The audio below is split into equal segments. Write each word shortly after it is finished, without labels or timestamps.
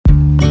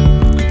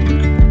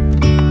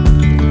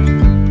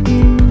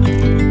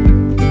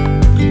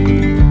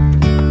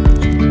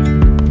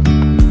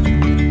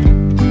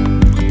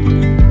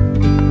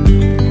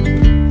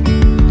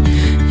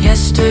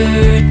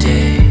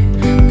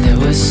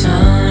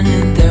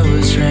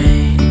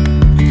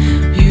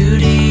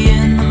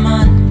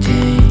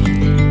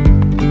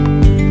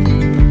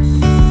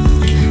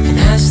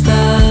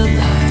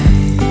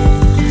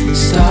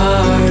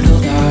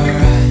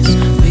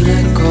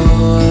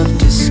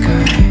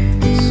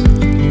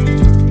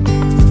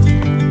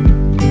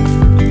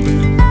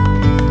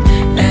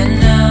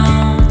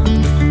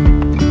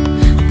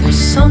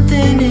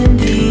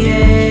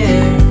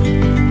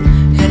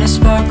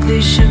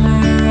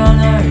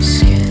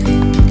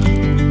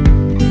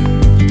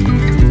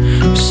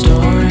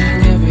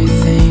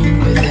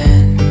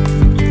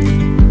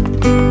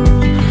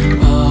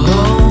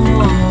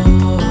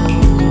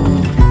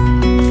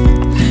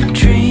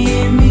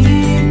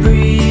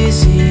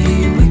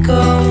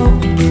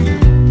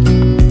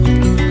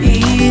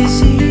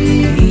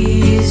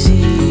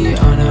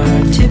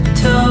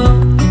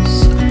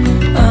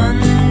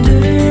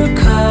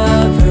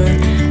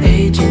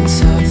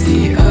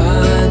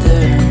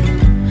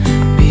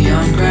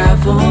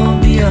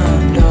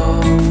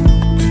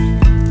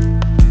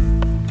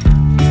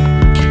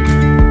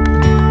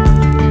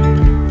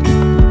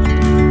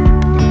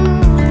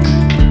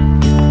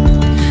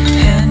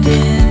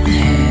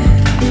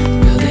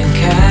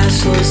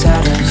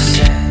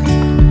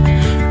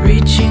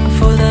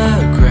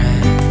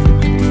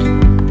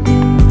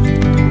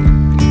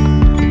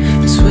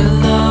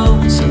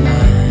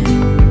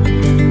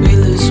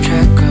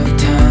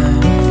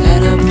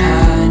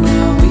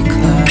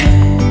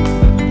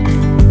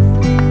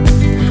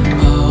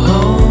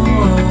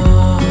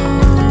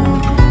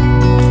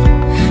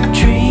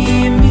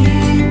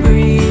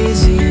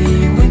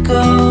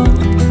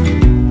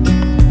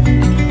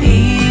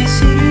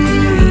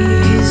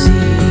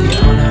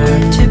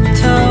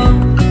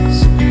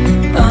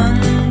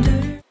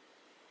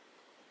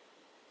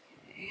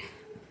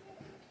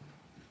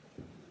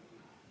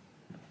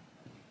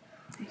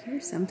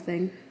Here's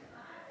something.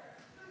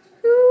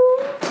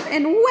 Ooh,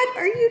 and what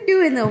are you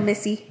doing though,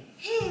 Missy?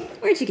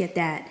 Where'd you get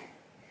that?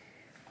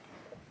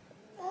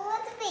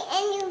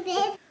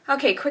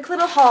 Okay, quick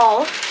little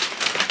haul.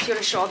 Do you want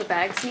to show all the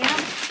bags, Nina?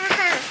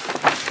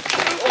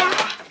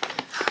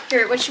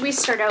 Here, what should we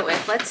start out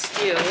with? Let's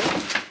do,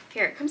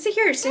 here, come sit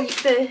here so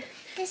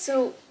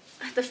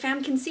the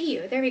fam can see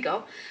you. There we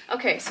go.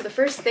 Okay, so the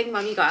first thing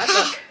Mommy got,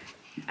 look,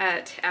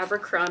 at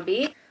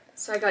Abercrombie.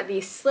 So I got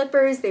these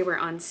slippers. They were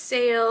on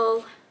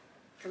sale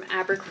from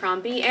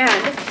Abercrombie,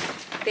 and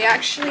they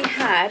actually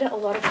had a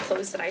lot of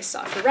clothes that I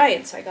saw for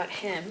Ryan. So I got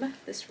him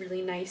this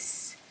really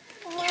nice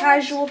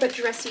casual but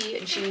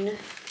dressy jean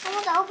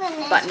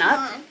button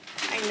up.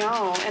 I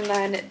know. And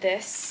then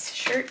this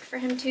shirt for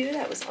him too.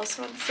 That was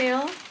also on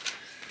sale.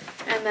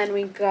 And then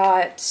we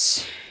got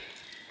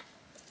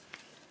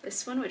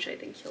this one, which I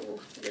think he'll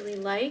really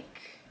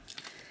like.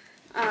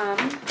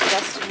 What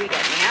else did we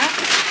get, Mia?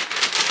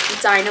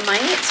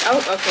 Dynamite.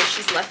 Oh, okay,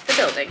 she's left the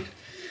building.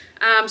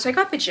 So I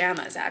got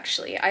pajamas,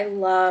 actually. I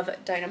love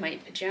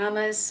Dynamite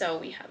pajamas. So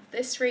we have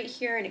this right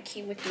here, and it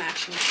came with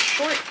matching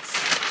shorts.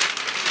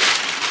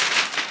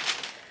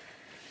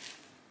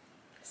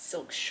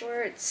 Silk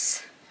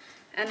shorts.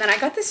 And then I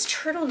got this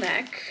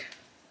turtleneck.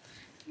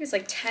 I think it's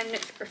like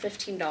 $10 or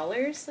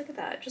 $15. Look at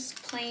that,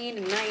 just plain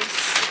and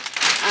nice.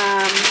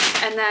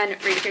 And then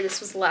right here, this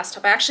was the last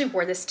top. I actually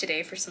wore this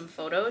today for some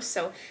photos,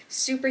 so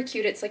super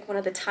cute. It's like one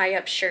of the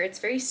tie-up shirts,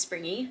 very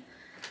springy.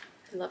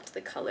 I loved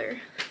the color,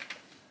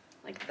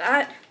 like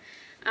that.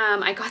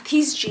 I got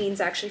these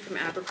jeans actually from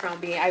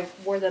Abercrombie. I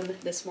wore them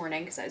this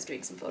morning because I was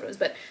doing some photos,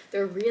 but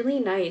they're really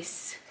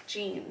nice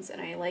jeans,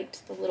 and I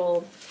liked the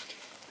little,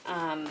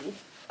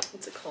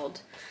 what's it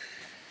called?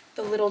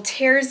 The little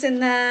tears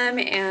in them,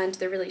 and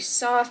they're really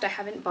soft. I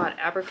haven't bought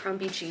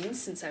Abercrombie jeans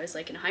since I was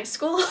like in high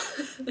school.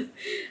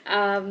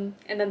 And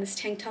then this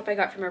tank top I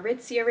got from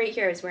Aritzia right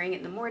here. I was wearing it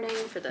in the morning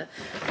for the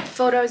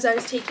photos I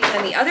was taking.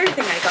 And the other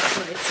thing I got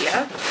from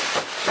Aritzia,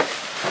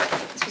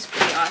 this was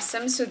pretty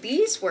awesome. So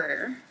these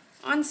were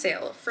on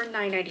sale for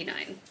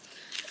 $9.99.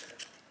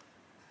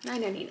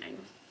 $9.99.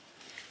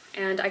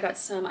 And I got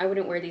some, I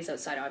wouldn't wear these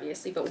outside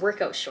obviously, but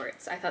workout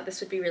shorts. I thought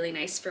this would be really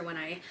nice for when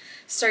I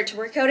start to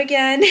work out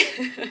again,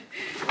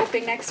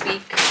 hoping next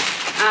week.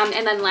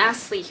 And then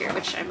lastly here,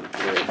 which I'm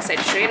really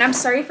excited to show you, and I'm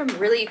sorry if I'm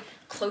really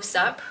close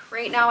up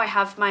right now. I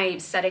have my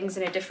settings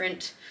in a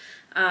different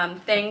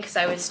thing because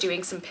I was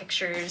doing some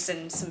pictures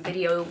and some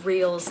video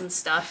reels and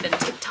stuff and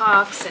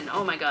TikToks, and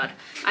oh my God,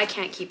 I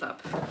can't keep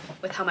up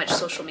with how much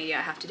social media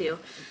I have to do.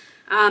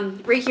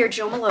 Right here,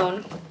 Joe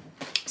Malone.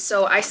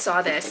 So I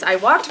saw this. I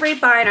walked right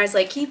by and I was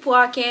like, keep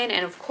walking.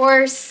 And of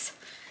course,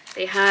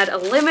 they had a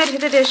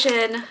limited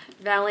edition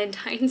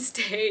Valentine's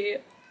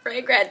Day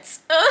fragrance.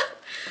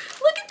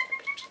 Look at the,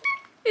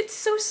 it's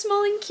so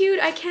small and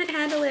cute. I can't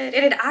handle it.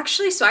 And it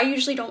actually, so I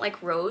usually don't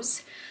like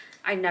rose.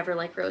 I never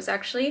like rose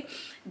actually.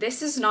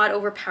 This is not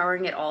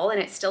overpowering at all. And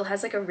it still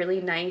has like a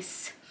really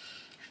nice,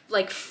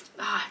 like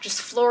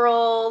just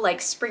floral, like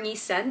springy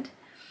scent.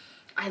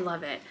 I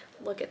love it.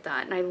 Look at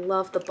that. And I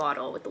love the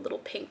bottle with the little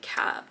pink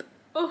cap.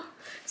 Oh,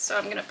 so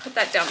I'm gonna put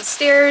that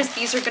downstairs.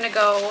 These are gonna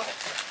go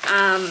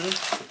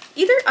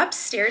either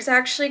upstairs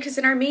actually, because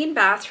in our main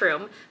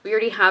bathroom we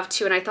already have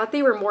two, and I thought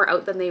they were more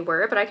out than they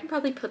were, but I can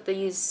probably put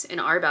these in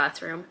our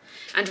bathroom.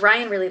 And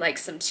Ryan really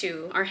likes them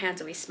too. Our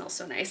hands always smell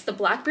so nice. The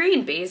blackberry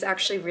and bay is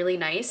actually really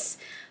nice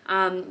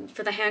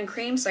for the hand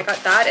cream, so I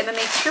got that. And then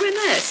they threw in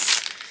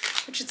this,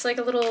 which it's like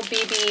a little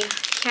baby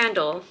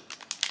candle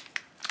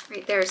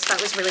right there, so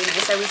that was really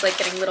nice. I always like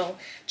getting little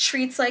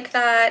treats like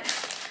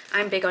that.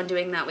 I'm big on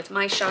doing that with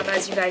my shop,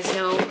 as you guys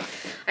know.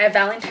 I have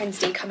Valentine's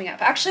Day coming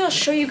up. Actually, I'll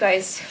show you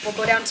guys. We'll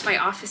go down to my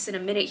office in a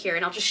minute here,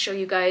 and I'll just show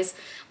you guys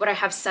what I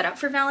have set up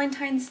for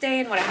Valentine's Day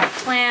and what I have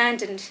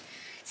planned and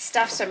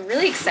stuff. So I'm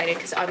really excited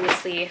because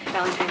obviously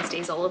Valentine's Day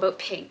is all about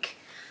pink.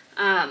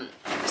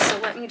 So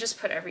let me just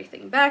put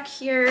everything back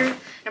here.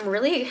 I'm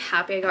really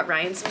happy I got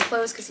Ryan some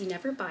clothes because he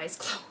never buys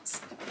clothes.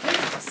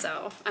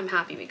 So I'm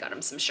happy we got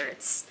him some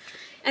shirts.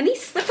 And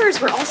these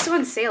slippers were also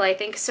on sale, I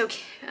think. So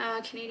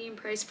Canadian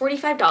price,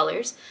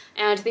 $45.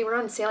 And they were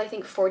on sale, I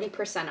think,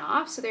 40%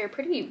 off. So they were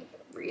pretty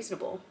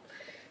reasonable.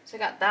 So I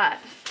got that.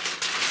 Put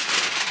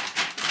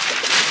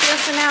the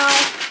for now.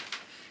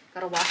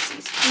 Gotta wash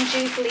these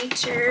PJs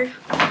later.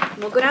 And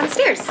we'll go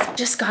downstairs.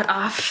 Just got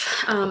off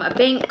a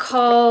bank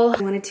call.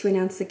 I wanted to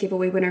announce the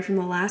giveaway winner from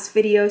the last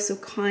video. So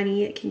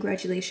Connie,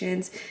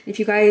 congratulations. If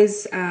you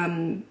guys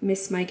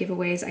miss my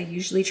giveaways, I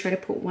usually try to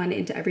put one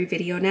into every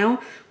video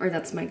now, or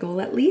that's my goal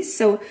at least.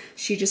 So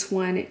she just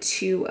won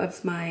 2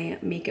 of my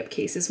makeup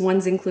cases.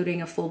 One's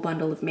including a full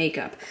bundle of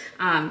makeup.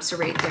 So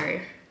right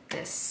there,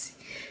 this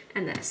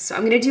and this. So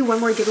I'm gonna do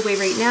one more giveaway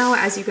right now.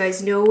 As you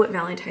guys know,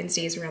 Valentine's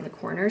Day is around the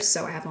corner,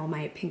 so I have all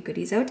my pink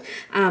goodies out.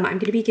 I'm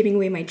gonna be giving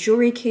away my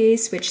jewelry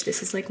case, which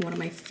this is like one of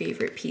my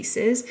favorite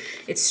pieces.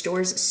 It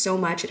stores so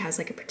much. It has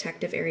like a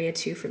protective area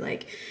too for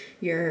like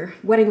your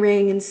wedding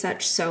ring and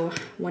such. So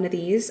one of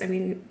these I'm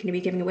going to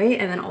be giving away,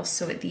 and then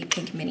also the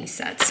pink mini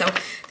set. So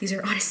these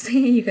are honestly,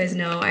 you guys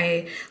know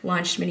I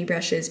launched mini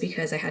brushes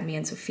because I had me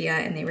and Sophia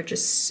and they were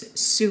just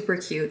super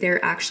cute.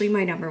 They're actually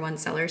my #1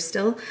 seller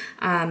still.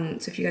 So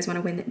if you guys want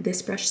to win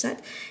this brush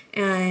set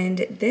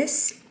and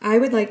this, I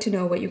would like to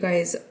know what you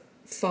guys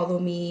follow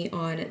me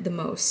on the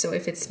most. So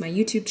if it's my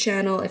YouTube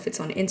channel, if it's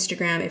on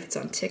Instagram, if it's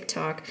on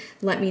TikTok,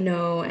 let me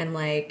know, and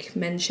like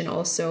mention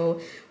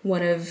also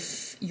one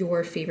of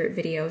your favorite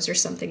videos or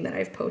something that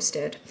I've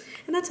posted.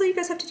 And that's all you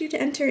guys have to do to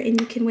enter, and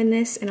you can win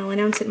this, and I'll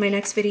announce it in my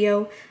next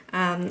video,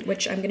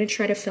 which I'm gonna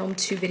try to film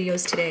 2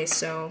 videos today,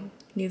 so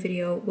new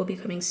video will be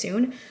coming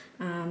soon.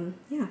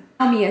 Yeah.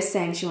 Mommy is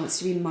saying she wants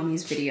to be in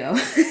Mommy's video.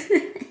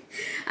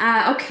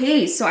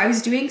 Okay, so I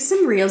was doing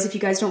some reels. If you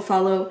guys don't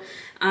follow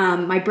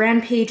my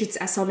brand page, it's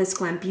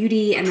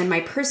Slmissglambeauty, and then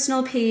my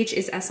personal page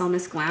is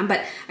Slmissglam,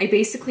 but I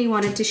basically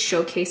wanted to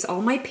showcase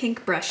all my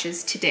pink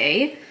brushes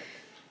today.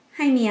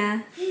 Hi,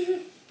 Mia.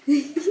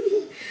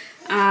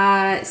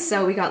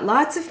 So we got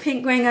lots of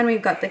pink going on.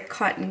 We've got the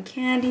cotton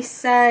candy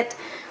set.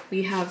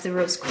 We have the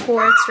rose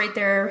quartz right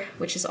there,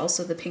 which is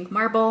also the pink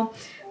marble.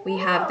 We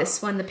have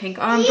this one, the pink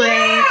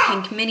ombre,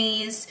 pink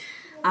minis,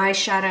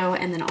 eyeshadow,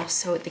 and then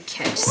also the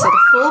kit. So the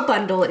full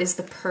bundle is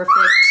the perfect.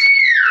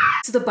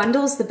 So the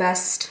bundle is the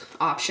best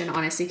option,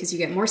 honestly, because you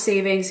get more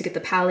savings, you get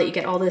the palette, you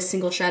get all the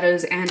single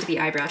shadows and the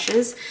eye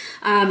brushes.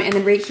 And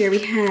then right here we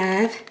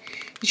have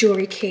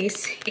jewelry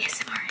case,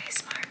 ASMR.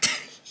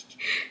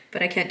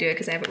 But I can't do it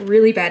because I have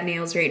really bad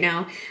nails right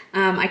now.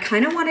 I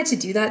kind of wanted to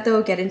do that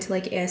though, get into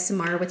like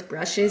ASMR with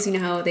brushes. You know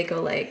how they go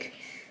like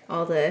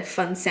all the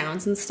fun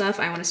sounds and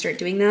stuff. I want to start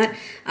doing that.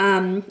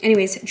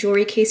 Anyways,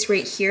 jewelry case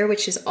right here,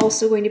 which is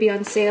also going to be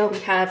on sale. We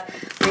have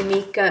my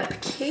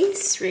makeup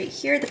case right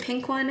here, the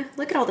pink one.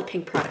 Look at all the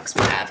pink products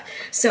we have.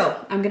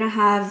 So I'm gonna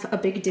have a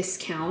big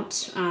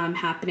discount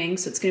happening.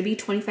 So it's gonna be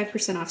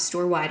 25% off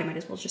store-wide. I might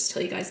as well just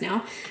tell you guys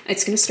now.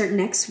 It's gonna start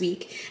next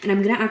week, and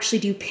I'm gonna actually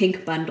do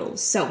pink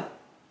bundles. So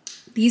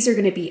these are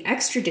going to be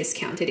extra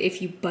discounted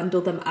if you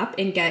bundle them up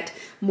and get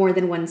more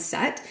than 1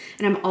 set.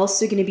 And I'm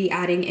also going to be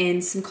adding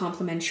in some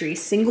complimentary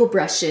single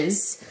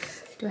brushes.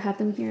 Do I have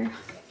them here?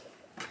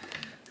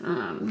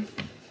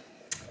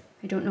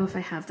 I don't know if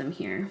I have them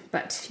here,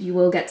 but you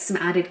will get some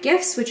added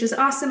gifts, which is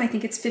awesome. I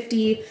think it's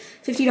 $50.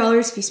 If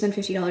you spend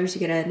 $50, you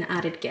get an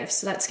added gift.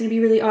 So that's going to be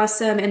really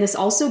awesome. And this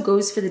also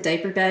goes for the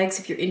diaper bags.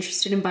 If you're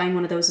interested in buying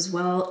one of those as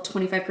well,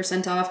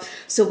 25% off.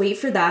 So wait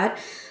for that.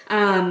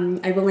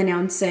 I will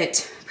announce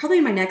it probably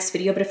in my next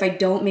video, but if I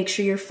don't, make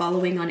sure you're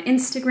following on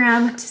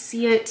Instagram to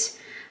see it.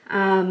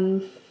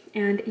 And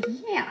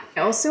yeah,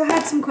 I also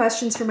had some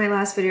questions for my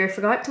last video. I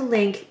forgot to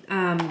link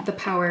the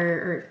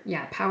Power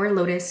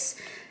Lotus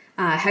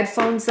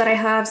headphones that I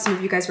have. Some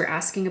of you guys were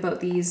asking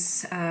about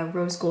these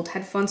rose gold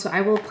headphones, so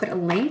I will put a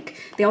link.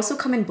 They also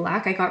come in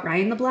black. I got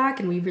Ryan the black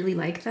and we really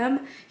like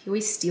them. He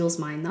always steals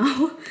mine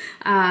though.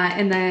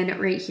 And then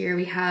right here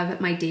we have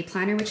my day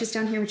planner, which is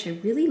down here, which I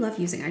really love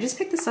using. I just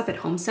picked this up at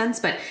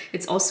HomeSense, but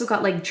it's also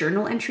got like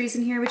journal entries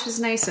in here, which is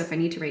nice. So if I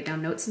need to write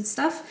down notes and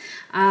stuff.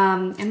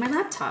 And my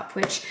laptop,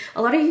 which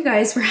a lot of you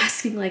guys were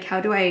asking, like,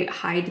 how do I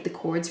hide the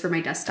cords for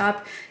my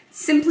desktop?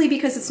 Simply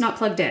because it's not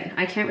plugged in.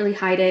 I can't really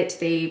hide it.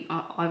 They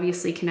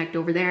obviously connect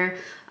over there.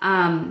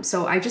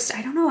 So I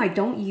don't know, I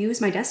don't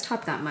use my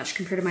desktop that much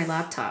compared to my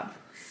laptop.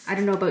 I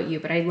don't know about you,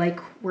 but I like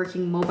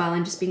working mobile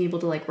and just being able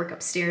to like work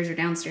upstairs or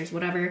downstairs,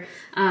 whatever.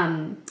 I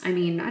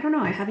mean, I don't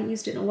know, I haven't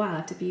used it in a while, I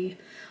have to be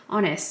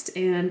honest.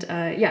 And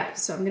yeah,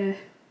 so I'm gonna,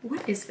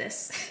 what is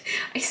this?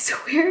 I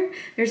swear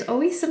there's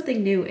always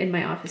something new in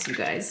my office, you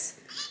guys.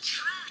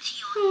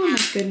 Oh my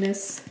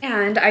goodness.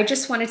 And I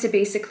just wanted to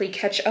basically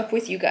catch up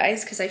with you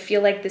guys because I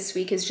feel like this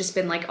week has just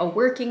been like a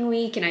working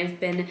week, and I've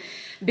been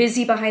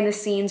busy behind the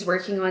scenes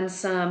working on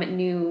some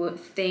new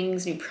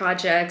things, new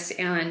projects,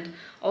 and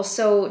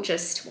also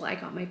just, well, I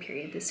got my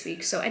period this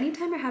week. So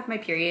anytime I have my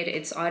period,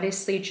 it's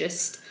honestly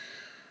just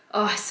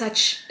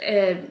such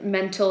a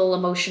mental,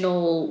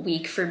 emotional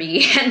week for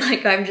me. And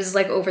like, I'm just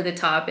like over the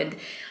top, and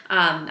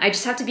I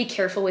just have to be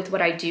careful with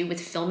what I do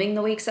with filming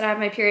the weeks that I have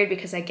my period,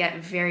 because I get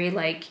very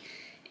like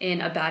in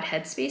a bad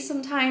headspace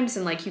sometimes,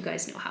 and like you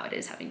guys know how it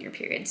is having your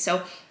period.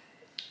 So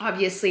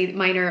obviously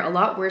mine are a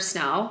lot worse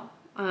now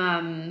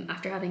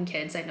after having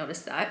kids. I've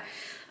noticed that.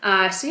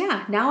 So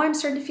yeah, now I'm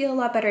starting to feel a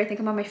lot better. I think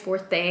I'm on my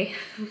 4th day.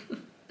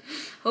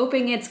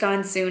 Hoping it's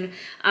gone soon.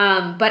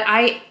 But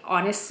I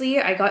honestly,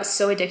 I got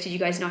so addicted. You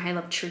guys know how I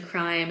love true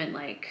crime and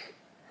like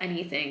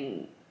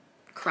anything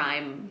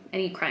crime,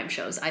 any crime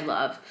shows I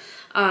love.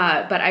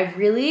 But I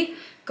really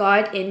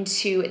got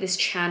into this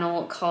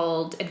channel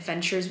called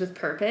Adventures with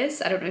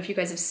Purpose. I don't know if you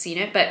guys have seen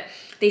it, but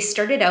they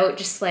started out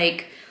just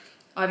like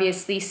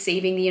obviously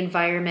saving the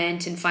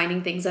environment and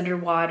finding things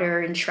underwater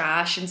and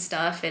trash and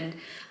stuff. And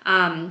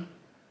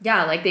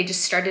yeah, like they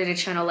just started a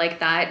channel like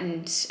that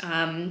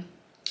and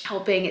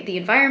helping the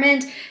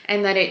environment.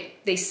 And then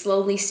they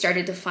slowly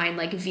started to find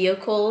like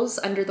vehicles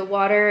under the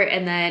water.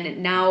 And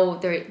then now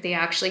they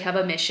actually have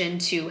a mission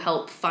to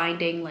help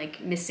finding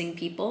like missing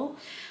people.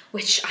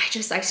 which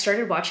I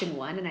started watching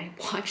one and I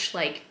watched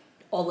like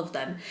all of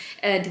them,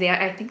 and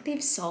I think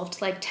they've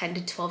solved like 10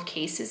 to 12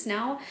 cases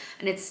now,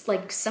 and it's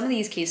like some of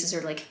these cases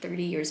are like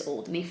 30 years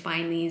old, and they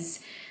find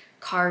these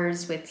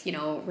cars with, you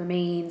know,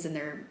 remains and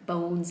their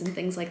bones and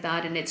things like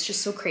that, and it's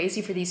just so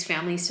crazy for these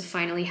families to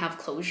finally have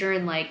closure.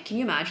 And like, can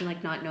you imagine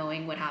like not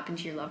knowing what happened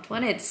to your loved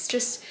one? It's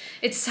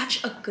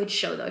such a good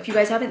show though. If you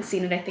guys haven't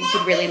seen it, I think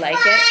you'd really like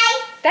it.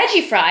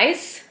 Veggie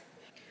fries.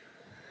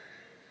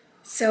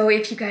 So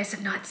if you guys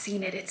have not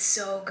seen it, it's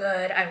so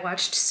good. I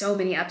watched so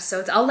many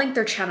episodes. I'll link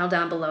their channel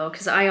down below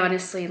because I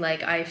honestly,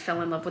 like, I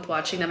fell in love with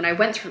watching them, and I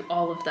went through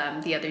all of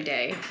them the other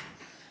day.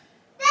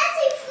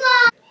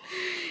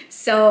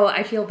 So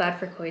I feel bad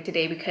for Koi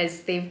today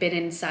because they've been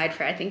inside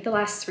for, I think, the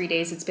last 3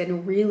 days. It's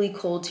been really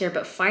cold here,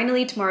 but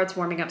finally tomorrow it's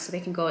warming up so they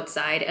can go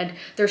outside. And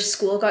their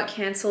school got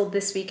canceled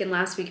this week and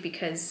last week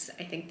because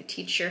I think the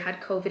teacher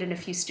had COVID and a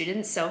few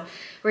students. So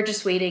we're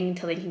just waiting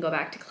until they can go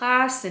back to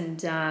class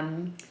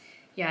and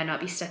yeah,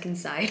 not be stuck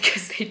inside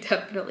because they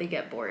definitely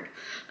get bored.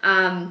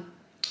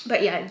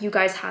 But yeah, you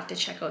guys have to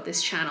check out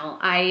this channel.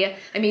 I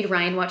made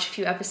Ryan watch a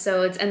few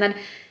episodes, and then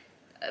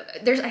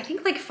there's, I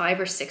think, like 5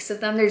 or 6 of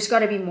them. There's got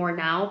to be more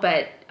now,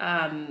 but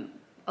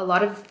a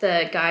lot of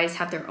the guys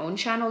have their own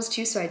channels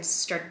too, so I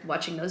started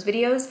watching those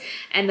videos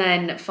and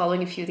then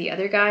following a few of the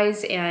other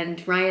guys.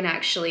 And Ryan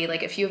actually,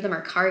 like, a few of them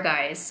are car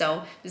guys,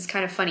 so it's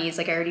kind of funny. It's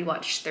like I already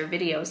watched their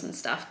videos and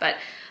stuff, but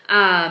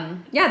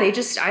yeah, they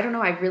just, I don't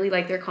know, I really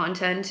like their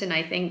content, and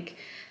I think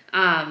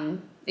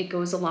it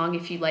goes along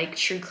if you like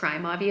true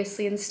crime,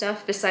 obviously, and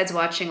stuff. Besides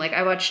watching, like,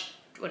 I watched,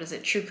 what is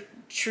it,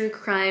 True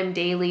Crime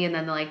Daily, and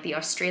then like the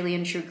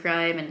Australian True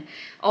Crime and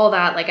all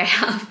that. Like, I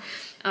have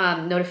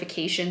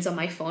notifications on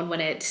my phone when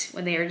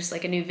they are just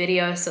like a new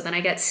video, so then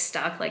I get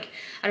stuck. Like,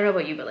 I don't know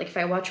about you, but like if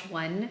I watch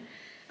one,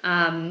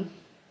 I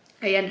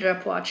ended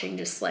up watching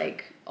just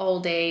like all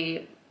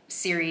day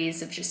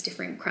series of just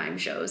different crime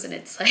shows, and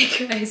it's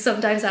like I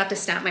sometimes have to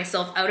snap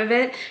myself out of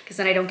it because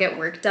then I don't get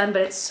work done,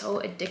 but it's so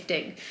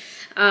addicting.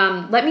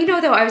 Let me know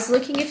though, I was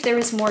looking if there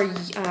was more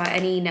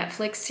any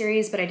Netflix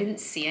series, but I didn't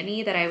see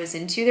any that I was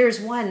into. There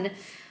was one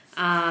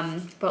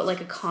about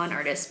like a con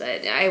artist,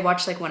 but I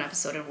watched like one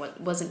episode and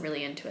wasn't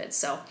really into it.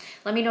 So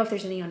let me know if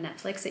there's any on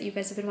Netflix that you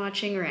guys have been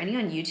watching, or any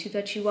on YouTube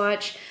that you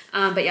watch.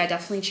 But yeah,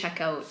 definitely check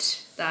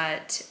out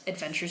that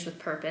Adventures with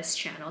Purpose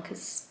channel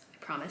because I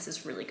promise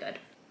it's really good.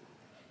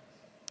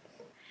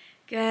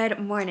 Good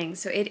morning.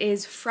 So it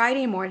is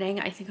Friday morning.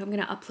 I think I'm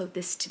gonna upload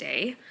this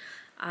today.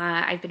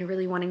 I've been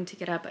really wanting to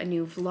get up a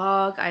new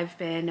vlog. I've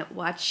been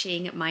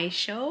watching my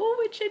show,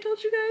 which I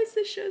told you guys,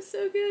 this show's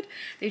so good.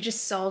 They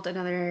just solved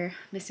another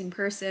missing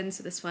person.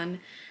 So this one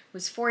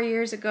was 4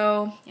 years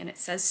ago, and it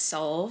says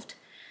solved.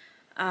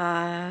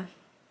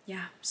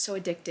 Yeah, so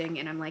addicting,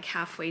 and I'm like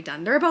halfway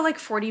done. They're about like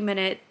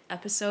 40-minute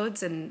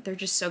episodes, and they're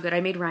just so good.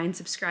 I made Ryan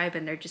subscribe,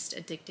 and they're just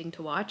addicting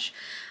to watch.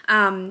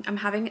 I'm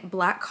having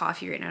black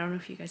coffee right now. I don't know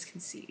if you guys can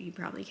see. You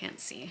probably can't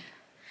see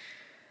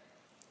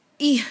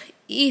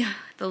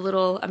the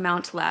little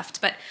amount left,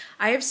 but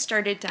I have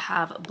started to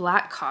have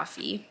black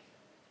coffee.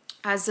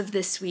 As of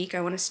this week,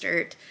 I want to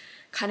start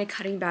kind of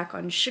cutting back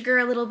on sugar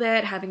a little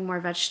bit, having more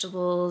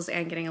vegetables,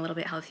 and getting a little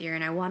bit healthier,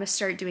 and I want to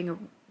start doing a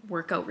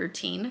workout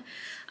routine.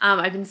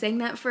 I've been saying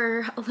that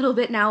for a little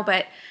bit now,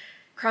 but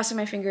crossing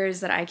my fingers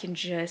that I can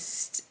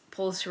just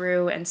pull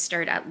through and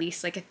start at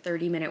least like a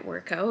 30-minute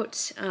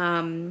workout.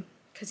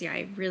 Because yeah,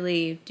 I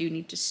really do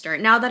need to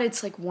start. Now that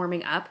it's like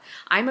warming up,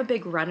 I'm a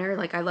big runner.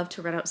 Like, I love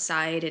to run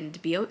outside and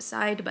be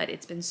outside, but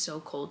it's been so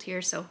cold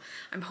here. So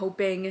I'm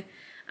hoping,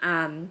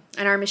 and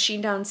our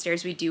machine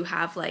downstairs, we do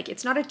have like,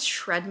 it's not a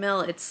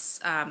treadmill, it's,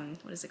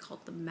 what is it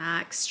called? The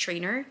Max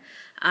Trainer.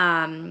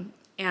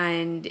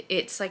 And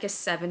it's like a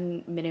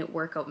 7-minute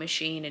workout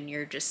machine, and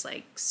you're just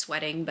like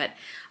sweating, but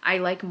I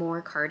like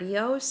more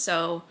cardio.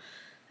 So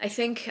I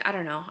think, I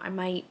don't know, I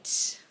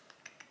might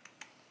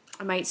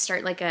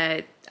start like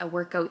a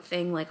workout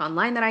thing like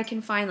online that I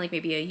can find, like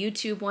maybe a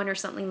YouTube one or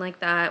something like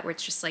that, where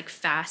it's just like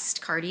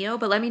fast cardio.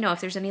 But let me know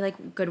if there's any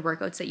like good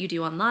workouts that you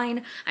do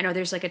online. I know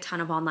there's like a ton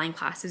of online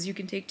classes you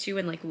can take too,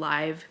 and like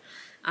live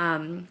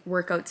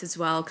workouts as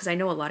well, because I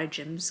know a lot of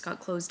gyms got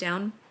closed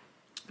down.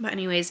 But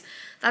anyways,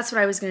 that's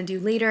what I was going to do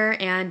later.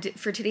 And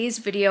for today's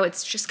video,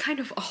 it's just kind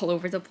of all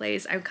over the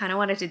place. I kind of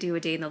wanted to do a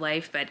day in the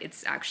life, but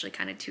it's actually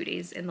kind of 2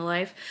 days in the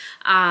life.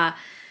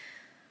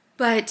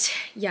 But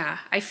yeah,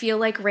 I feel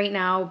like right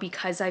now,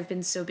 because I've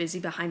been so busy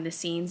behind the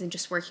scenes and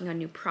just working on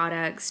new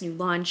products, new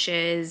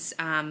launches,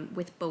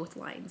 with both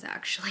lines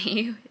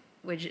actually,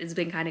 which has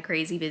been kind of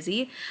crazy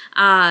busy,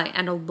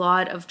 and a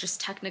lot of just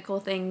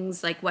technical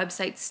things like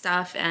website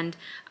stuff and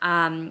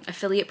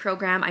affiliate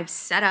program I've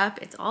set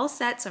up. It's all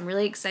set, so I'm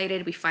really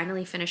excited. We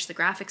finally finished the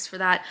graphics for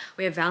that.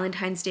 We have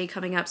Valentine's Day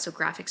coming up, so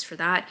graphics for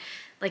that.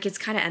 Like, it's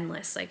kind of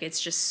endless. Like,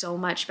 it's just so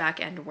much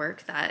back-end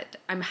work that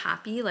I'm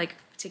happy like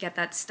to get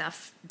that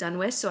stuff done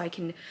with, so I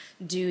can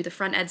do the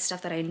front end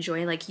stuff that I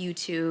enjoy, like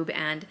YouTube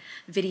and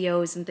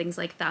videos and things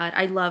like that.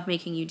 I love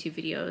making YouTube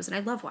videos, and I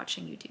love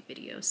watching YouTube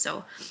videos,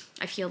 so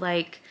I feel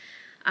like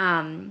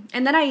And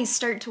then I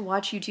start to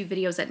watch YouTube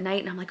videos at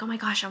night and I'm like, oh my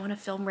gosh, I want to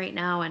film right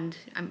now. And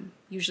I'm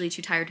usually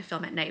too tired to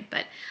film at night,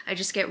 but I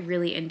just get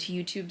really into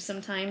YouTube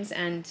sometimes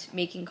and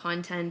making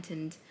content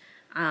and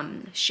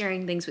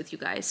sharing things with you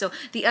guys. So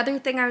the other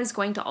thing I was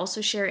going to also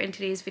share in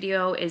today's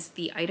video is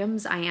the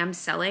items I am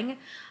selling.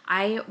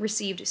 I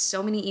received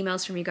so many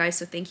emails from you guys,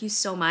 so thank you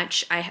so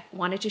much. I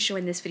wanted to show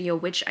in this video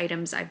which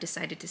items I've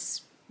decided to,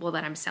 well,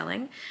 that I'm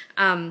selling.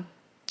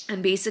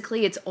 And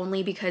basically it's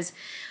only because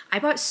I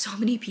bought so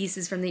many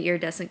pieces from the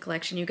iridescent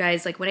collection, you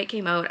guys. Like when it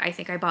came out, I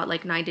think I bought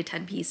like 9 to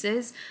 10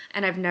 pieces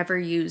and I've never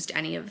used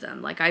any of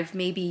them. Like I've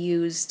maybe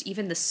used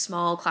even the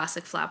small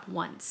classic flap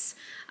once.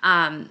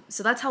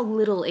 So that's how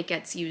little it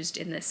gets used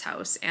in this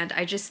house. And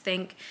I just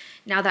think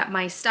now that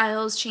my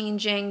style's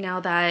changing,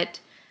 now that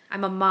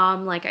I'm a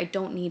mom, like I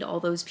don't need all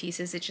those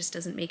pieces. It just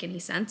doesn't make any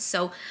sense.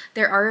 So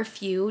there are a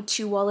few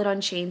 2 wallet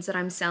on chains that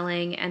I'm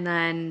selling, and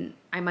then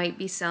I might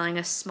be selling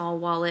a small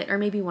wallet or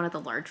maybe one of the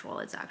large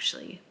wallets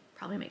actually.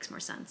 Probably makes more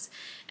sense.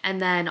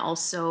 And then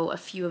also a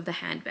few of the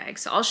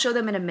handbags. So I'll show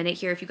them in a minute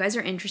here. If you guys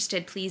are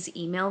interested, please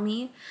email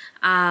me.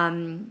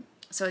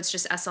 So it's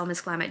just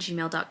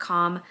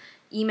slmissglam@gmail.com.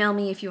 Email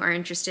me if you are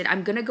interested.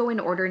 I'm going to go in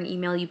order and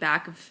email you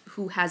back of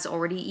who has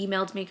already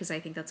emailed me because I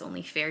think that's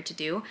only fair to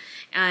do.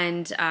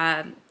 And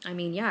I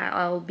mean, yeah,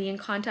 I'll be in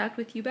contact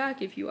with you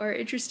back if you are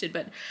interested.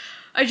 But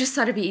I just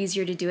thought it'd be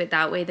easier to do it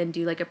that way than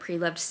do like a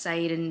pre-loved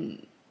site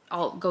and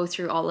I'll go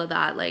through all of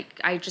that.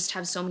 Like I just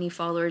have so many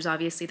followers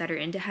obviously that are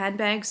into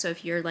handbags. So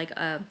if you're like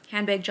a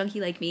handbag junkie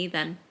like me,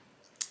 then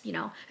you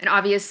know, and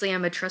obviously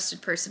I'm a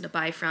trusted person to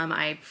buy from.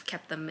 I've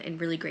kept them in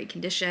really great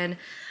condition.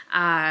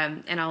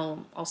 And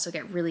I'll also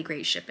get really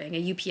great shipping.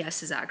 A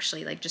UPS is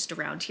actually like just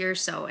around here.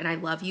 So, and I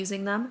love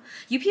using them.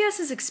 UPS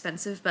is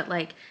expensive, but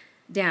like,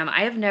 damn,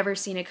 I have never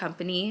seen a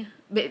company,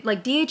 but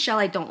like DHL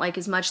I don't like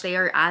as much. They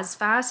are as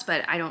fast,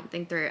 but I don't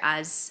think they're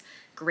as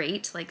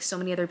great. Like so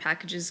many other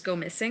packages go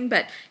missing,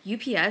 but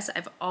UPS,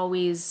 I've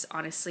always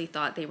honestly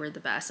thought they were the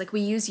best. Like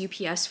we use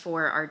UPS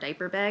for our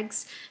diaper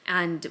bags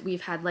and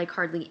we've had like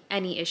hardly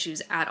any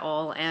issues at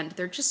all. And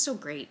they're just so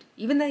great.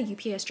 Even the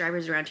UPS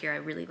drivers around here, I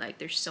really like,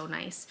 they're so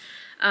nice.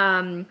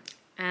 And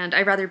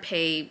I'd rather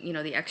pay, you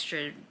know, the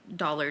extra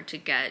 $1 to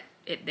get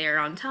it there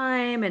on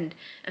time and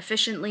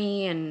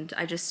efficiently. And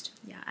I just,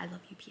 yeah, I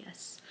love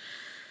UPS.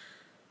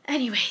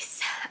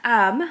 Anyways,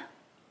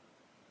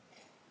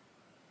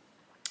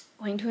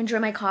 going to enjoy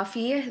my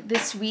coffee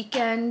this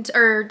weekend,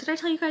 or did I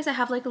tell you guys I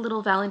have like a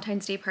little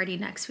Valentine's Day party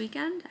next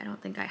weekend? I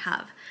don't think I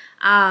have.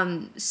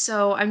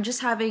 So I'm just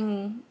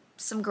having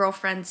some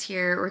girlfriends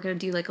here. We're gonna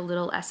do like a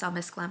little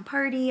Slmissglam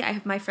party. I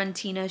have my friend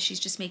Tina, she's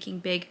just making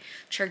big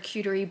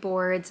charcuterie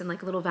boards and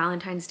like a little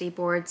Valentine's Day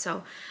board.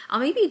 So I'll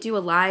maybe do a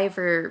live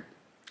or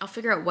I'll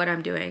figure out what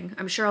I'm doing.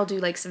 I'm sure I'll do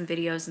like some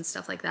videos and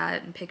stuff like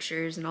that and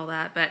pictures and all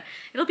that, but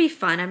it'll be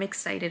fun. I'm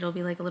excited. It'll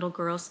be like a little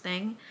girls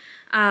thing.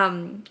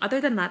 Other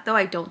than that though,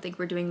 I don't think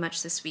we're doing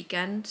much this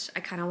weekend. I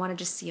kind of want to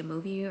just see a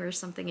movie or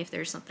something if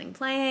there's something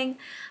playing,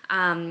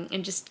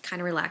 and just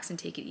kind of relax and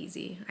take it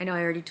easy. I know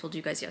I already told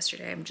you guys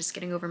yesterday, I'm just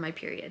getting over my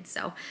period,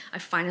 so I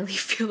finally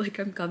feel like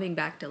I'm coming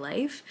back to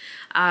life.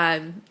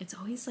 It's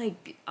always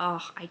like,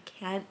 oh, I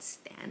can't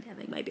stand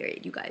having my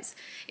period, you guys.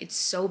 It's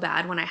so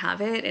bad when I have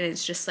it, and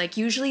it's just like,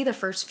 usually the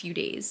first few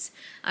days,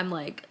 I'm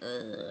like,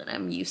 ugh, and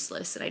I'm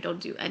useless and I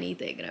don't do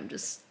anything and I'm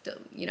just,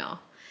 you know.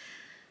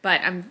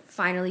 But I'm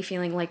finally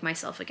feeling like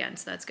myself again,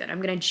 so that's good.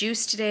 I'm gonna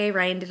juice today.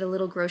 Ryan did a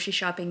little grocery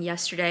shopping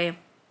yesterday.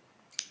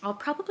 I'll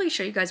probably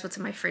show you guys what's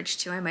in my fridge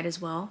too. I might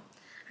as well.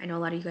 I know a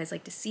lot of you guys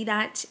like to see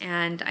that.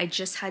 And I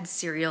just had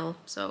cereal,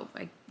 so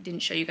I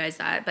didn't show you guys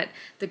that. But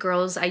the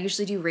girls, I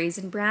usually do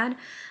Raisin Bran,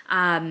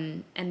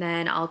 and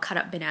then I'll cut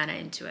up banana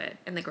into it.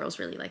 And the girls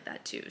really like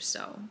that too.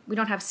 So we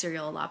don't have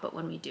cereal a lot, but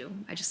when we do,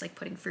 I just like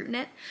putting fruit in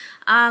it.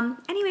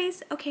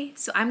 Anyways, okay,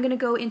 so I'm gonna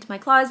go into my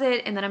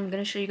closet and then I'm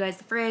gonna show you guys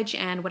the fridge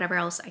and whatever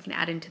else I can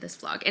add into this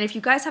vlog. And if you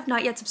guys have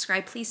not yet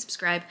subscribed, please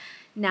subscribe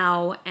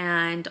now.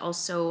 And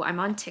also I'm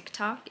on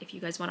TikTok. If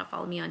you guys want to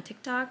follow me on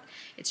TikTok,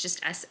 it's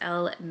just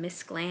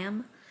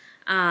Slmissglam,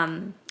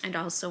 and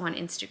also on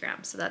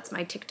Instagram. So that's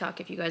my TikTok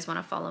if you guys want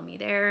to follow me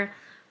there.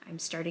 I'm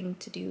starting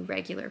to do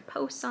regular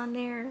posts on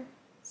there,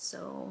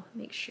 so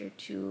make sure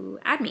to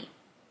add me.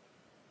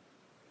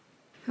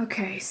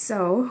 Okay,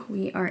 so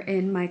we are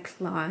in my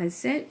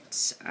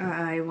closet.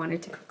 I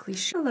wanted to quickly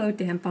show, hello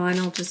tampon,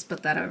 I'll just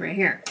put that over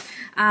here.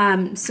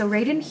 So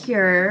right in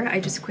here, I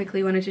just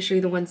quickly wanted to show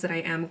you the ones that I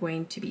am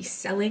going to be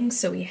selling.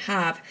 So we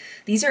have,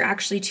 these are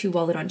actually 2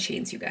 wallet on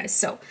chains, you guys.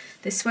 So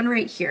this one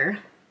right here,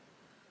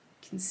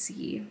 you can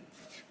see,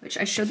 which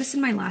I showed this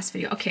in my last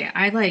video. Okay,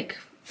 I like,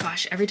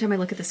 gosh, every time I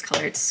look at this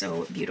color, it's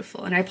so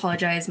beautiful. And I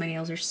apologize, my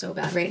nails are so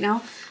bad right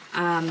now.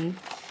 I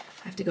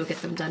have to go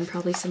get them done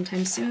probably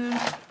sometime soon.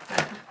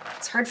 But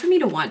it's hard for me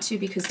to want to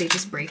because they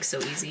just break so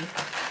easy.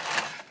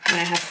 When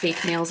I have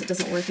fake nails, it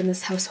doesn't work in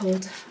this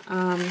household.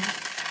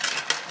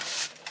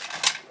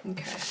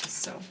 Okay,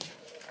 so.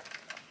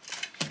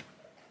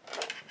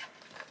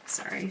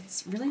 Sorry,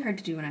 it's really hard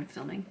to do when I'm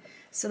filming.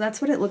 So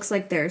that's what it looks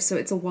like there. So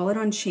it's a wallet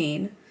on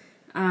chain.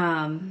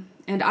 And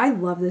I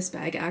love this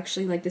bag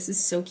actually, like this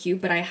is so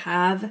cute, but I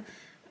have,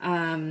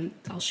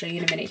 I'll show you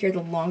in a minute here,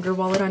 the longer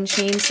wallet on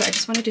chain. So I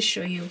just wanted to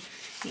show you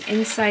the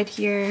inside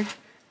here.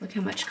 Look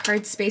how much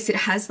card space. It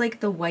has like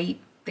the white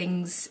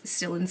things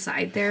still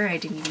inside there. I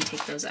didn't even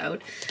take those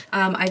out.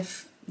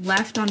 I've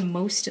left on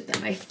most of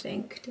them, I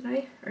think. Did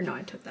I? Or no,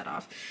 I took that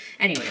off.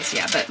 Anyways,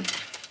 yeah, but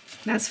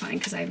that's fine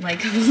because I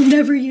like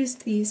never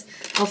used these.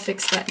 I'll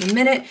fix that in a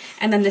minute.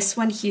 And then this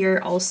one here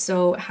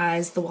also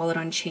has the wallet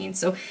on chain.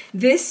 So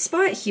this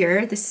spot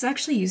here, this is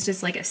actually used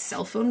as like a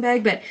cell phone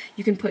bag, but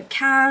you can put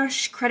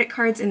cash, credit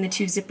cards in the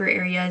 2 zipper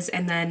areas.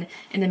 And then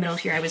in the middle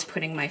here, I was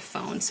putting my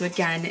phone. So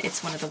again,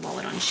 it's one of the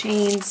wallet on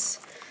chains.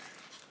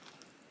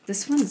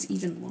 This one's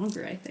even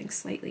longer, I think,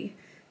 slightly.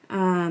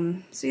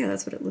 So yeah,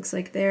 that's what it looks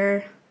like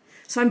there.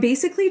 So I'm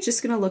basically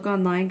just gonna look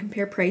online,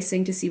 compare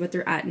pricing to see what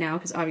they're at now,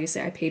 because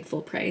obviously I paid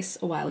full price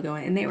a while ago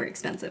and they were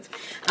expensive.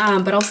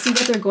 But I'll see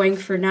what they're going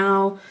for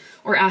now,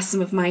 or ask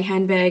some of my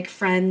handbag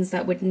friends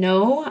that would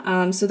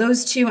know. So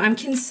those two, I'm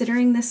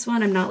considering this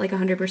one. I'm not like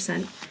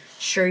 100%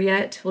 sure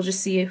yet. We'll just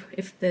see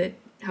if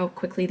how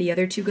quickly the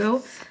other two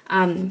go.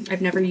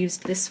 I've never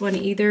used this one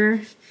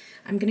either.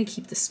 I'm gonna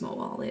keep the small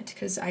wallet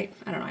because I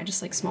don't know, I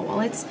just like small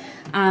wallets.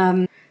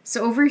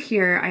 So over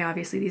here,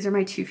 these are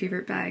my 2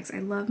 favorite bags. I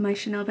love my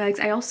Chanel bags.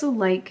 I also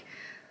like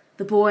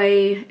the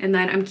boy, and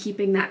then I'm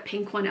keeping that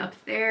pink one up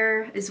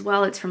there as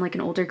well. It's from like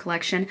an older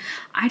collection.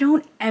 I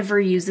don't ever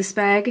use this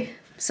bag,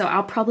 so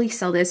I'll probably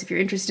sell this. If you're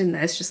interested in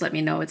this, just let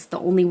me know. It's the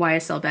only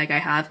YSL bag I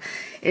have.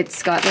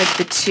 It's got like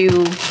the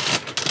 2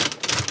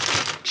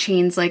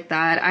 chains like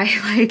that.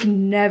 I like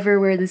never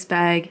wear this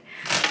bag,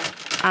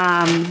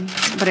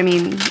 but I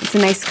mean, it's a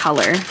nice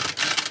color.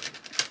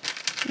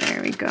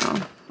 There we go.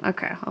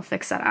 Okay, I'll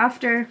fix that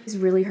after. It's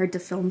really hard to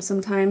film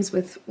sometimes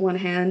with one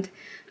hand.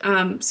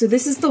 So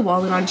this is the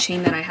wallet on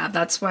chain that I have.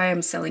 That's why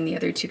I'm selling the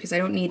other 2, because I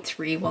don't need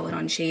 3 wallet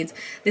on chains.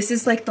 This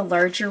is like the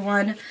larger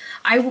one.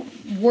 I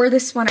wore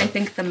this one, I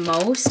think, the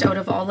most out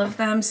of all of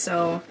them.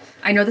 So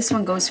I know this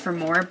one goes for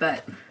more,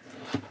 but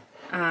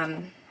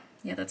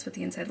yeah, that's what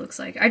the inside looks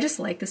like. I just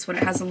like this one.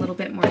 It has a little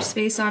bit more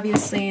space,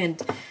 obviously,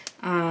 and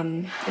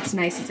it's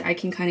nice. I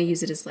can kind of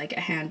use it as like a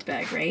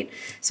handbag, right?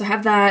 So I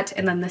have that,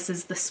 and then this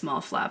is the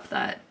small flap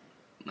that,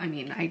 I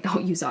mean, I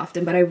don't use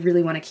often, but I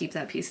really want to keep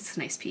that piece. It's a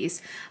nice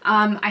piece.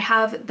 I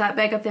have that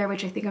bag up there,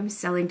 which I think I'm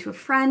selling to a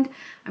friend.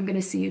 I'm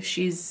gonna see if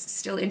she's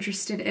still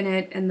interested in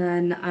it, and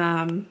then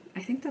I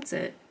think that's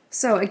it.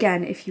 So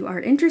again, if you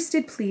are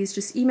interested, please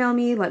just email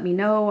me, let me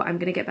know. I'm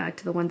gonna get back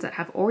to the ones that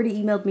have already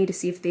emailed me to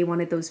see if they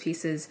wanted those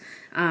pieces,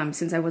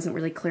 since I wasn't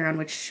really clear on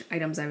which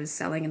items I was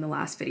selling in the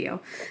last video.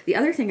 The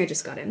other thing I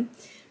just got in,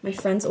 my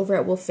friends over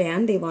at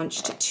Wolfan, they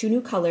launched 2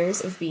 new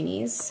colors of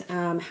beanies.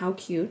 How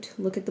cute.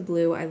 Look at the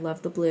blue, I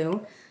love the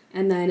blue.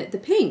 And then the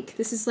pink,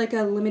 this is like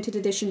a limited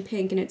edition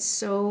pink and it's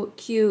so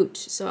cute.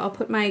 So I'll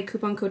put my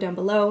coupon code down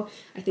below.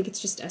 I think it's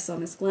just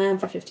Slmissglam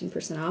for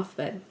 15% off,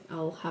 but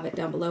I'll have it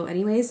down below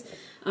anyways.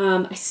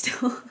 I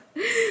still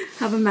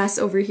have a mess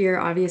over here.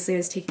 Obviously I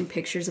was taking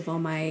pictures of all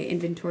my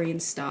inventory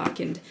and stock,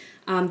 and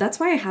that's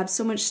why I have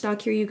so much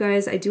stock here, you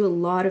guys. I do a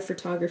lot of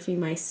photography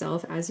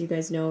myself, as you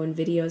guys know, and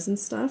videos and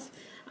stuff.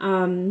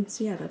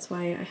 So yeah, that's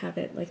why I have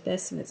it like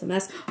this and it's a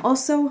mess.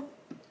 Also,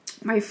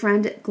 my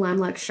friend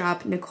GLAM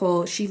Shop,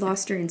 Nicole, she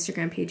lost her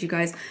Instagram page, you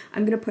guys.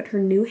 I'm going to put her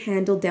new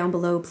handle down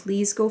below.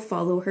 Please go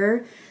follow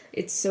her.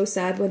 It's so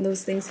sad when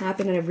those things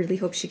happen, and I really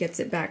hope she gets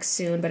it back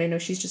soon, but I know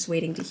she's just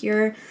waiting to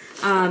hear.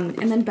 And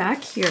then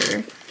back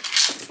here,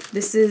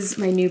 this is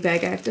my new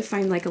bag. I have to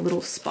find like a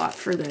little spot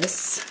for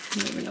this. I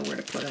don't even know where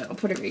to put it. I'll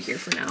put it right here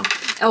for now.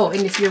 Oh,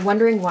 and if you're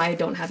wondering why I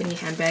don't have any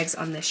handbags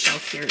on this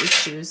shelf here, is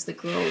shoes. The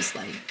girls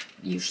like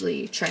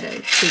usually try to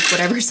take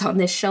whatever's on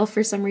this shelf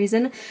for some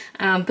reason.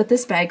 But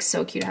this bag's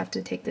so cute. I have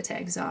to take the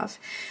tags off.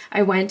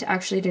 I went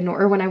actually to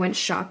Nor, when I went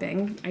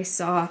shopping, I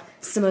saw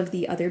some of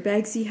the other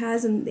bags he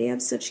has, and they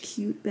have such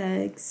cute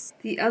bags.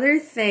 The other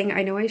thing,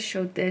 I know I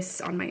showed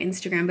this on my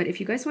Instagram, but if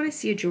you guys want to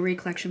see a jewelry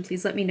collection,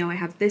 please let me know. I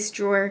have this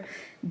drawer,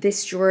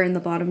 and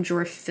the bottom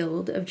drawer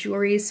filled of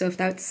jewelry. So if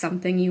that's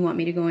something you want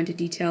me to go into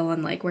detail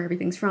on, like where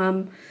everything's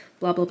from,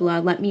 blah, blah, blah,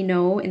 let me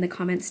know in the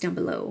comments down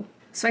below.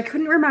 So I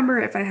couldn't remember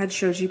if I had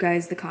showed you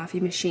guys the coffee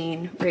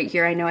machine right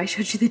here. I know I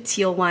showed you the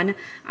teal one.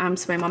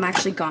 So my mom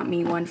actually got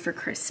me one for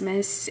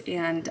Christmas,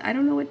 and I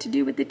don't know what to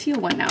do with the teal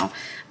one now.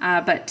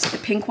 But the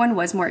pink one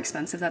was more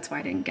expensive. That's why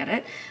I didn't get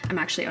it. I'm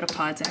actually out of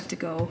pods. I have to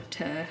go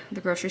to the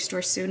grocery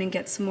store soon and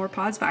get some more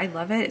pods, but I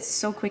love it. It's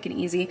so quick and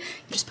easy.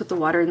 You just put the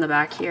water in the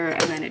back here,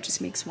 and then it just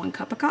makes 1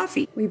 cup of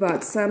coffee. We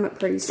bought some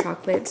Party's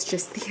chocolates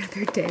just the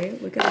other day.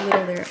 Look at how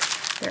little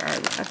there are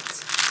left.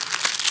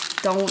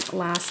 Don't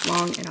last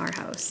long in our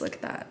house. Look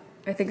at that.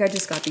 I think I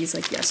just got these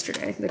like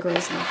yesterday. The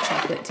girls love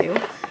chocolate too.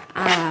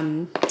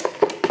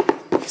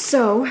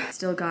 So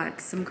still got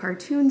some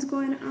cartoons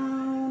going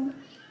on.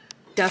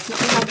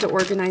 Definitely have to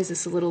organize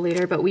this a little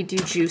later, but we do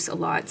juice a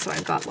lot, so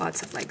I've got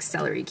lots of like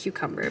celery,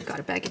 cucumber. I've got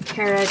a bag of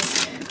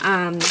carrots.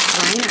 Ryan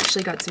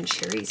actually got some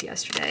cherries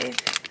yesterday.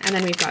 And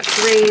then we've got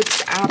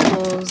grapes,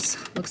 apples.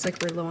 Looks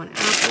like we're low on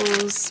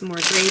apples. Some more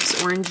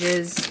grapes,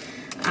 oranges.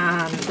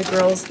 The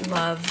girls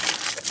love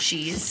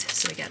cheese,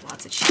 so we get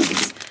lots of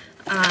cheese.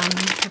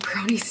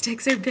 Pepperoni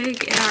sticks are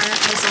big in our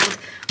household.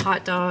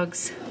 Hot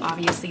dogs,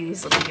 obviously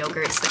these little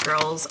yogurts, the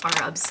girls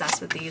are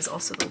obsessed with these,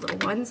 also the little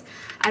ones.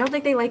 I don't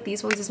think they like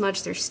these ones as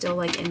much, they're still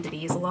like into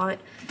these a lot.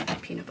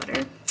 Peanut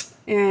butter.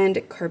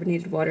 And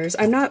carbonated waters.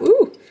 I'm not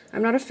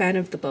a fan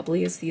of the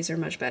bubblies, these are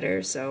much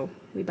better, so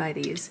we buy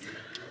these.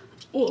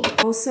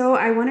 Also,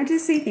 I wanted to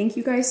say thank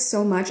you guys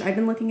so much. I've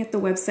been looking at the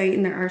website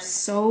and there are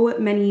so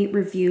many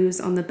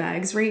reviews on the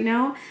bags right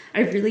now.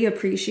 I really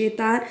appreciate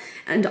that.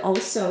 And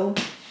also,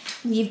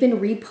 we've been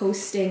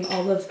reposting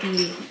all of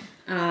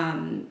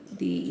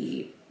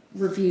the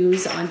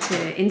reviews onto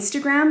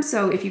Instagram.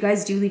 So if you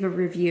guys do leave a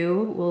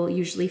review, we'll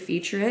usually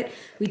feature it.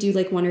 We do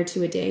like 1 or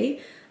 2 a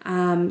day.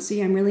 So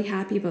yeah, I'm really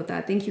happy about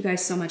that. Thank you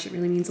guys so much. It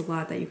really means a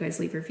lot that you guys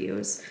leave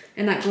reviews.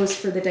 And that goes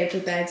for the diaper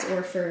bags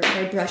or for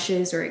my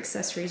brushes or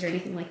accessories or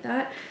anything like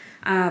that.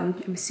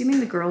 I'm assuming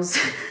the girls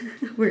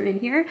were in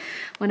here.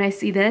 When I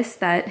see this,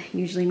 that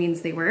usually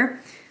means they were.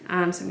 So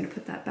I'm gonna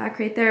put that back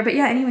right there. But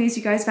yeah, anyways,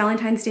 you guys,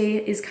 Valentine's Day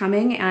is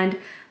coming, and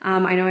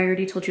I know I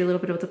already told you a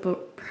little bit about the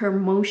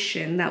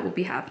promotion that will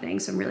be happening,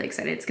 so I'm really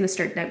excited. It's gonna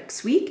start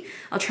next week.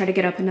 I'll try to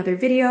get up another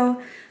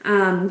video.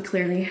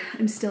 Clearly,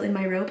 I'm still in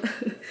my robe.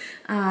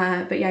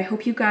 But yeah, I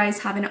hope you guys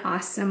have an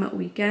awesome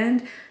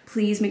weekend.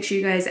 Please make sure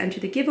you guys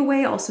enter the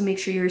giveaway. Also make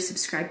sure you're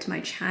subscribed to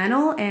my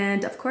channel,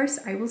 and of course,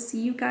 I will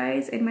see you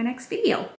guys in my next video.